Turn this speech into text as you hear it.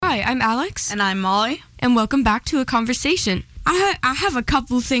Hi, I'm Alex. And I'm Molly. And welcome back to A Conversation. I have a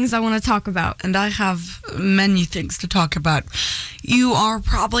couple things I want to talk about. And I have many things to talk about. You are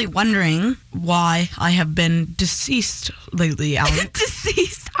probably wondering why I have been deceased lately, Alex.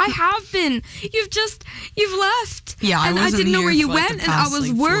 Deceased? I have been. You've left. Yeah, and I didn't know where you went, and I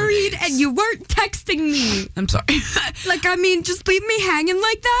was worried, 4 days. and you weren't texting me. I'm sorry. Just leave me hanging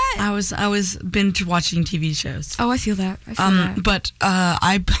like that? I was binge watching TV shows. Oh, I feel that. that. But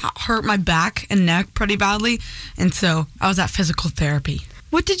I hurt my back and neck pretty badly, and so I was at physical therapy.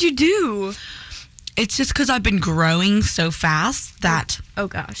 What did you do? It's just because I've been growing so fast that oh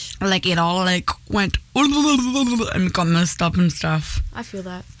gosh, it all went and got messed up and stuff. I feel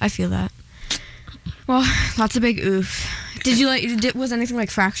that. Well, that's a big oof. Did you was anything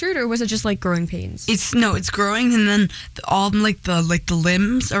fractured, or was it just growing pains? It's growing, and then all the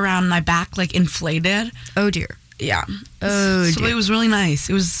limbs around my back inflated. Oh dear. Yeah. Oh so dear. It was really nice.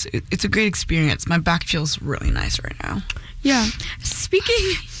 It's a great experience. My back feels really nice right now. Yeah.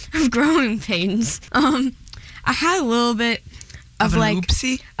 Speaking of growing pains, I had a little bit of an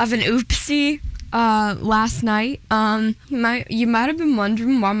oopsie last night. You might have been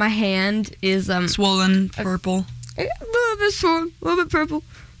wondering why my hand is swollen, purple. A little bit swollen, a little bit purple.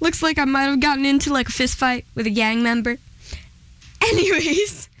 Looks like I might have gotten into a fist fight with a gang member.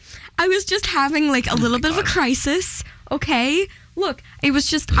 Anyways, I was just having a little bit of a crisis. Okay, look, it was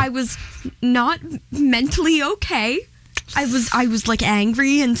just I was not mentally okay. I was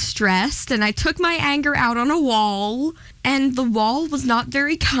angry and stressed, and I took my anger out on a wall, and the wall was not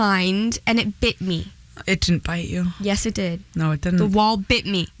very kind, and it bit me. It didn't bite you. Yes, it did. No, it didn't. The wall bit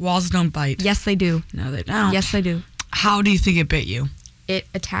me. Walls don't bite. Yes, they do. No, they don't. Yes, they do. How do you think it bit you? It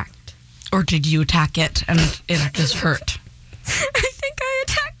attacked. Or did you attack it and it just hurt? I think I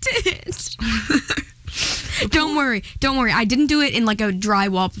attacked it. Don't worry. I didn't do it in a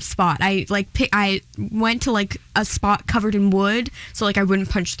drywall spot. I went to a spot covered in wood, so I wouldn't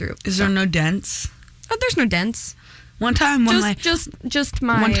punch through. Is there no dents? Oh, there's no dents. One time, one of my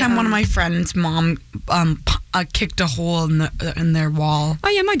friends' mom kicked a hole in their wall. Oh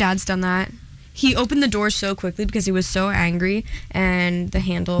yeah, my dad's done that. He opened the door so quickly because he was so angry, and the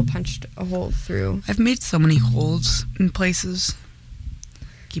handle punched a hole through. I've made so many holes in places.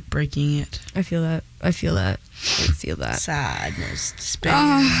 Keep breaking it. I feel that. Sadness, despair.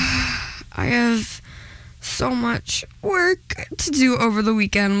 I have so much work to do over the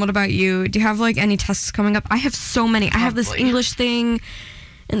weekend. What about you? Do you have any tests coming up? I have so many. Probably. I have this English thing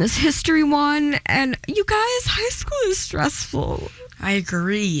and this history one, and you guys, high school is stressful. I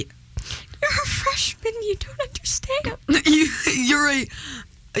agree. You're a freshman. You don't understand. You're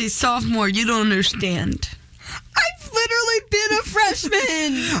a sophomore. You don't understand. I've literally been a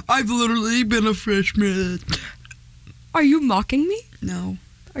freshman. I've literally been a freshman. Are you mocking me? No.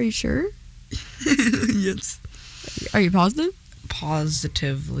 Are you sure? Yes. Are you positive?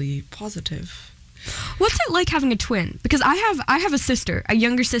 Positively positive. What's it like having a twin? Because I have a sister, a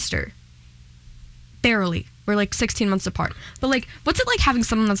younger sister. Barely. We're 16 months apart. But what's it like having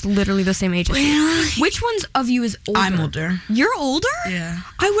someone that's literally the same age as you? Which ones of you is older? I'm older. You're older? Yeah.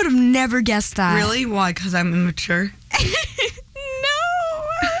 I would have never guessed that. Really? Why? Because I'm immature? No.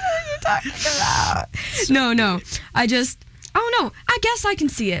 What are you talking about? No. I don't know. I guess I can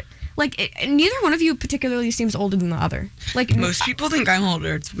see it. Neither one of you particularly seems older than the other. Most people think I'm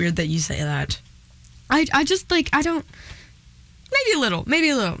older. It's weird that you say that. I don't. Maybe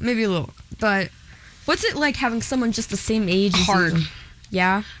a little. But what's it like having someone just the same age as Hard. you?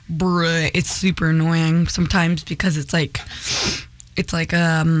 Yeah? Bruh, it's super annoying sometimes because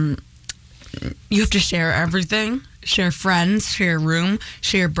you have to share everything. Share friends, share room,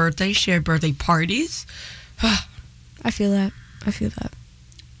 share birthday parties. I feel that.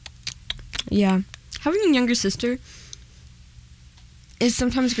 Yeah. Having a younger sister is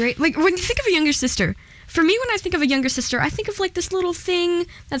sometimes great. When you think of a younger sister, for me, when I think of a younger sister, I think of this little thing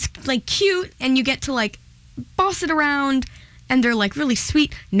that's cute, and you get to boss it around, and they're really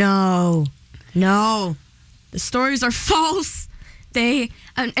sweet. No, the stories are false.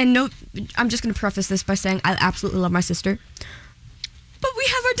 And no, I'm just gonna preface this by saying I absolutely love my sister, but we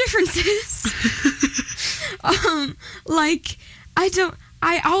have our differences.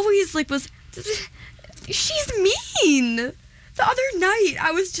 I always was. She's mean. The other night,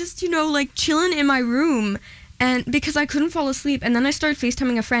 I was just, chilling in my room, and because I couldn't fall asleep, and then I started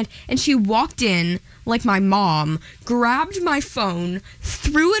FaceTiming a friend, and she walked in, like my mom, grabbed my phone,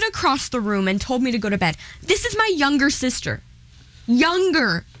 threw it across the room, and told me to go to bed. This is my younger sister.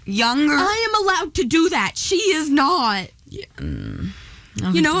 Younger. I am allowed to do that. She is not. Yeah.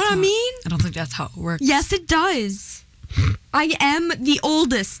 You know what I mean? I don't think that's how it works. Yes, it does. I am the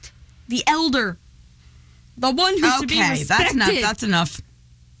oldest. The elder. The one who should be respected. That's enough.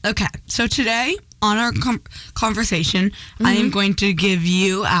 Okay, so today on our conversation, I am going to give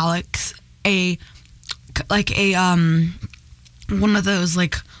you, Alex, one of those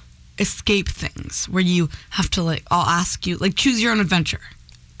like escape things where you have to I'll ask you choose your own adventure.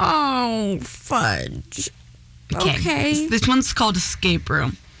 Oh, fudge. Okay. This one's called Escape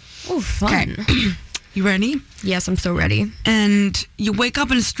Room. Oh, fun. Okay. You ready? Yes, I'm so ready. And you wake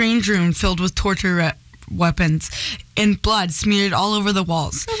up in a strange room filled with torture weapons and blood smeared all over the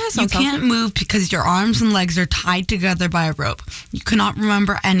walls. Oh, that you sounds can't helpful. move because your arms and legs are tied together by a rope. You cannot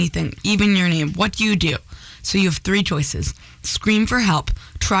remember anything, even your name. What do you do? So you have 3 choices. Scream for help,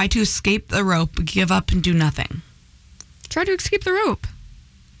 try to escape the rope, give up and do nothing. Try to escape the rope.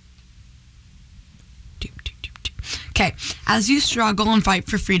 Okay, as you struggle and fight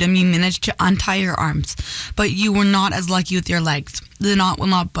for freedom, you manage to untie your arms, but you were not as lucky with your legs. The knot will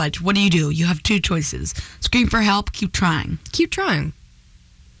not budge. What do? You have 2 choices. Scream for help, keep trying. Keep trying.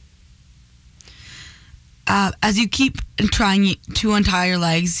 As you keep trying to untie your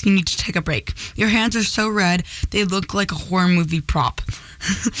legs, you need to take a break. Your hands are so red, they look like a horror movie prop.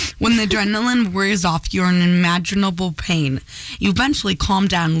 When the adrenaline wears off, you're in unimaginable pain. You eventually calm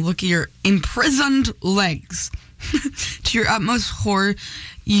down and look at your imprisoned legs. To your utmost horror,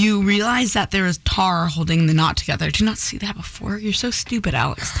 you realize that there is tar holding the knot together. Did you not see that before? You're so stupid,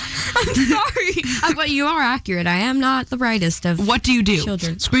 Alex. I'm sorry. But you are accurate. I am not the brightest of What do?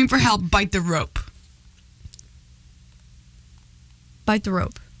 children. Scream for help, bite the rope. Bite the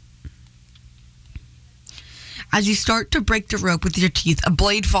rope. As you start to break the rope with your teeth, a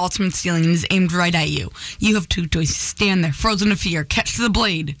blade falls from the ceiling and is aimed right at you. You have 2 choices. Stand there, frozen in fear. Catch the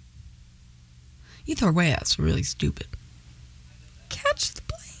blade. Either way, that's really stupid. Catch the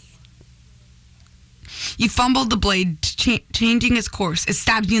blade. You fumbled the blade, changing its course. It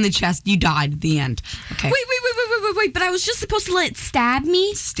stabs you in the chest. You died at the end. Okay. Wait. But I was just supposed to let it stab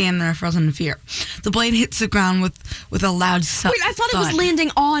me? Stand there, frozen in fear. The blade hits the ground with a loud thud. Wait, I thought it was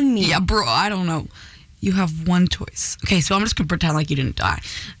landing on me. Yeah, bro, I don't know. You have 1 choice. Okay, so I'm just going to pretend like you didn't die.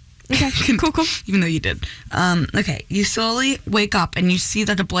 Okay, cool. Even though you did. Okay, you slowly wake up and you see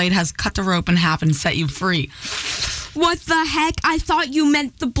that the blade has cut the rope in half and set you free. What the heck? I thought you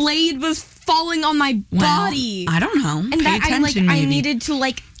meant the blade was falling on my body. I don't know. And Pay that attention, I maybe. needed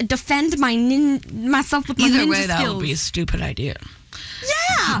to defend myself with my Either ninja way, that skills. would be a stupid idea.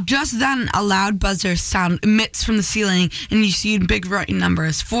 Yeah. Just then, a loud buzzer sound emits from the ceiling, and you see big writing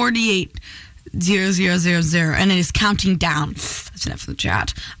numbers 480000, and it is counting down. That's enough for the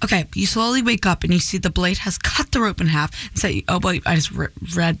chat. Okay, you slowly wake up and you see the blade has cut the rope in half and say, "Oh wait, I just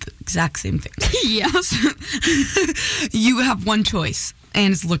read the exact same thing." Yes. You have 1 choice,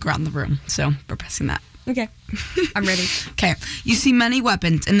 and it's look around the room. So we're pressing that. Okay. I'm ready. Okay, you see many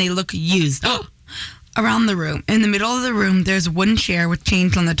weapons, and they look used. Around the room. In the middle of the room, there's a wooden chair with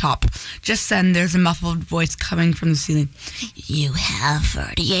chains on the top. Just then, there's a muffled voice coming from the ceiling. You have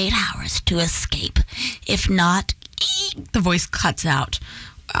 48 hours to escape. If not, the voice cuts out.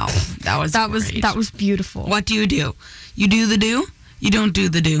 Wow, that was great. That was beautiful. What do? You do the do? You don't do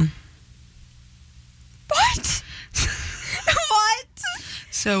the do. What? What?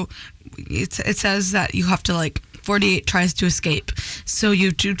 So it says that you have to 48 tries to escape. So you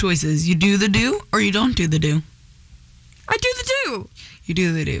have 2 choices. You do the do or you don't do the do. I do the do. You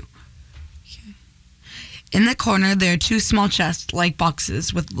do the do. Okay. In the corner, there are 2 small chest-like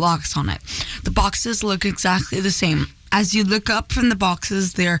boxes with locks on it. The boxes look exactly the same. As you look up from the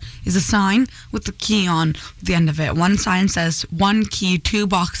boxes, there is a sign with the key on the end of it. One sign says, 1 key, 2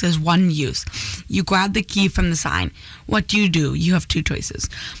 boxes, 1 use. You grab the key from the sign. What do? You have 2 choices.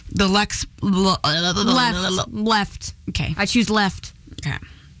 The left. Okay. I choose left. Okay.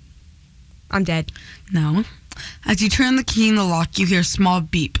 I'm dead. No. As you turn the key in the lock, you hear a small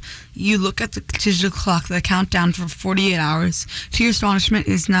beep. You look at the digital clock, the countdown for 48 hours. To your astonishment,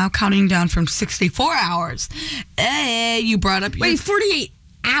 it is now counting down from 64 hours. Hey, you brought up your... Wait, 48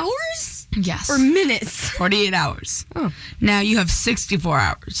 hours? Yes. Or minutes? 48 hours. Oh. Now you have 64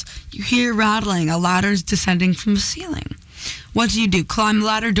 hours. You hear rattling. A ladder is descending from the ceiling. What do? Climb the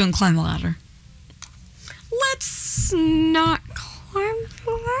ladder? Don't climb the ladder. Let's not climb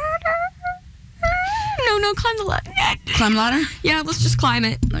the ladder. No, climb the ladder. Climb the ladder? Yeah, let's just climb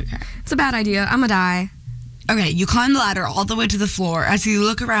it. Okay. It's a bad idea. I'm gonna die. Okay, you climb the ladder all the way to the floor. As you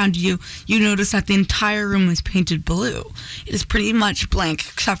look around you, you notice that the entire room is painted blue. It is pretty much blank,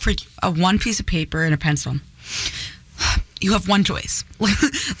 except for 1 piece of paper and a pencil. You have 1 choice.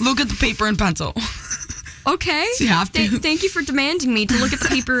 Look at the paper and pencil. Okay. So you have to. Thank you for demanding me to look at the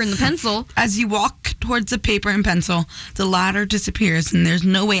paper and the pencil. As you walk towards the paper and pencil. The ladder disappears and there's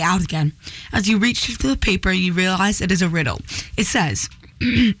no way out again. As you reach for the paper, you realize it is a riddle. It says,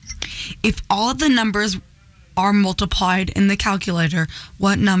 if all of the numbers are multiplied in the calculator,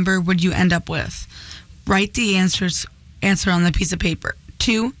 what number would you end up with? Write the answer on the piece of paper.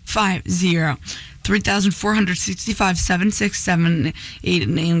 250 3,465 767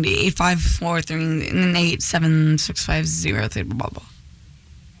 854 87650 blah blah.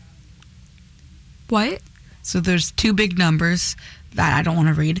 What? So there's two big numbers that I don't want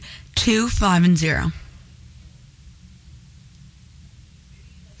to read. 2, 5, and 0.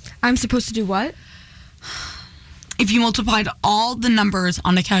 I'm supposed to do what? If you multiplied all the numbers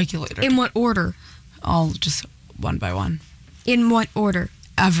on a calculator. In what order? All just one by one. In what order?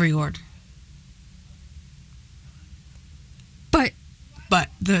 Every order. But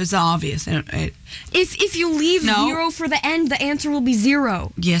there's obvious. If you leave 0 for the end, the answer will be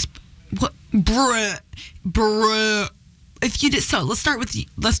 0. Yes. What? Bruh. If you did so, let's start with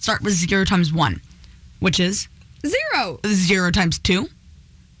 0 times 1, which is 0. 0 times 2.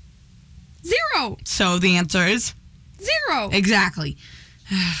 0. So the answer is 0. Exactly.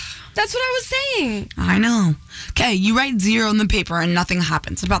 That's what I was saying. I know. Okay, you write 0 on the paper and nothing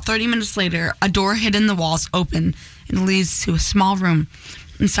happens. About 30 minutes later, a door hidden in the walls open and leads to a small room.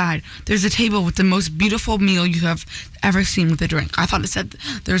 Inside, there's a table with the most beautiful meal you have ever seen with a drink. I thought it said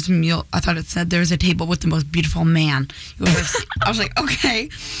there's a meal. I thought it said there's a table with the most beautiful man you ever seen. I was like, okay.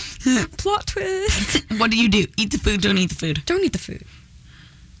 Plot twist. What do? Eat the food, don't eat the food. Don't eat the food.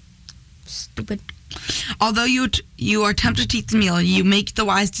 Stupid. Although you are tempted to eat the meal, you make the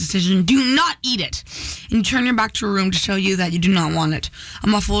wise decision, do not eat it. And you turn your back to a room to show you that you do not want it. A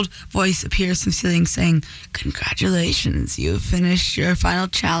muffled voice appears from the ceiling saying, congratulations, you have finished your final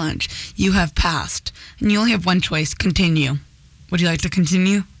challenge. You have passed. And you only have one choice, continue. Would you like to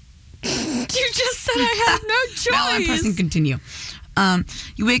continue? You just said I had no choice. Now I'm pressing continue.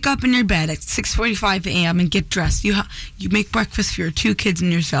 You wake up in your bed at 6:45 a.m. and get dressed. You make breakfast for your 2 kids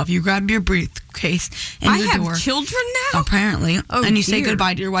and yourself. You grab your briefcase and your door. I have children now? Apparently. Oh, and you say dear.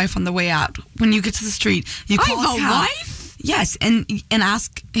 goodbye to your wife on the way out. When you get to the street, you call I have a a cab. wife? Yes, and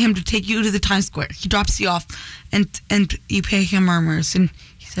ask him to take you to the Times Square. He drops you off, and you pay him murmurs, and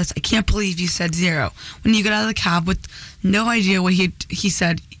he says, I can't believe you said 0. When you get out of the cab with no idea what he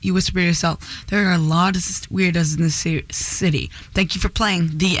said, you whisper to yourself, there are a lot of weirdos in this city. Thank you for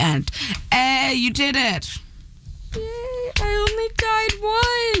playing. The end. Hey, you did it. Yay, I only died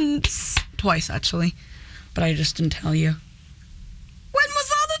once. Twice, actually. But I just didn't tell you. When was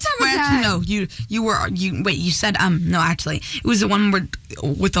the other time I Actually, died? no, you said, no, actually. It was the one where,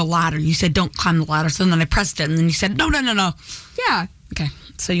 with the ladder. You said, don't climb the ladder. So then I pressed it, and then you said, no. Yeah. Okay,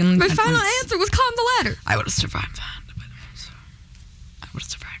 so you only My had final once. answer was climb the ladder. I would have survived that. I would have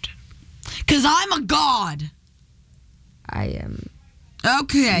survived it. Because I'm a god. I am.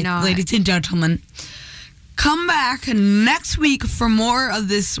 Okay, Not. ladies and gentlemen. Come back next week for more of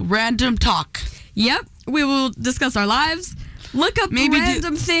this random talk. Yep. We will discuss our lives. Look up Maybe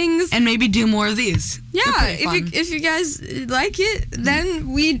random things. And maybe do more of these. Yeah, They're pretty fun. if you guys like it,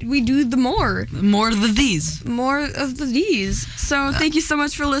 then we do the more More of the these. of the D's. So thank you so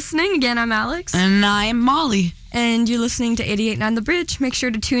much for listening. Again, I'm Alex. And I'm Molly. And you're listening to 88.9 The Bridge. Make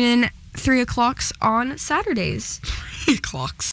sure to tune in 3 o'clocks on Saturdays. 3 o'clocks.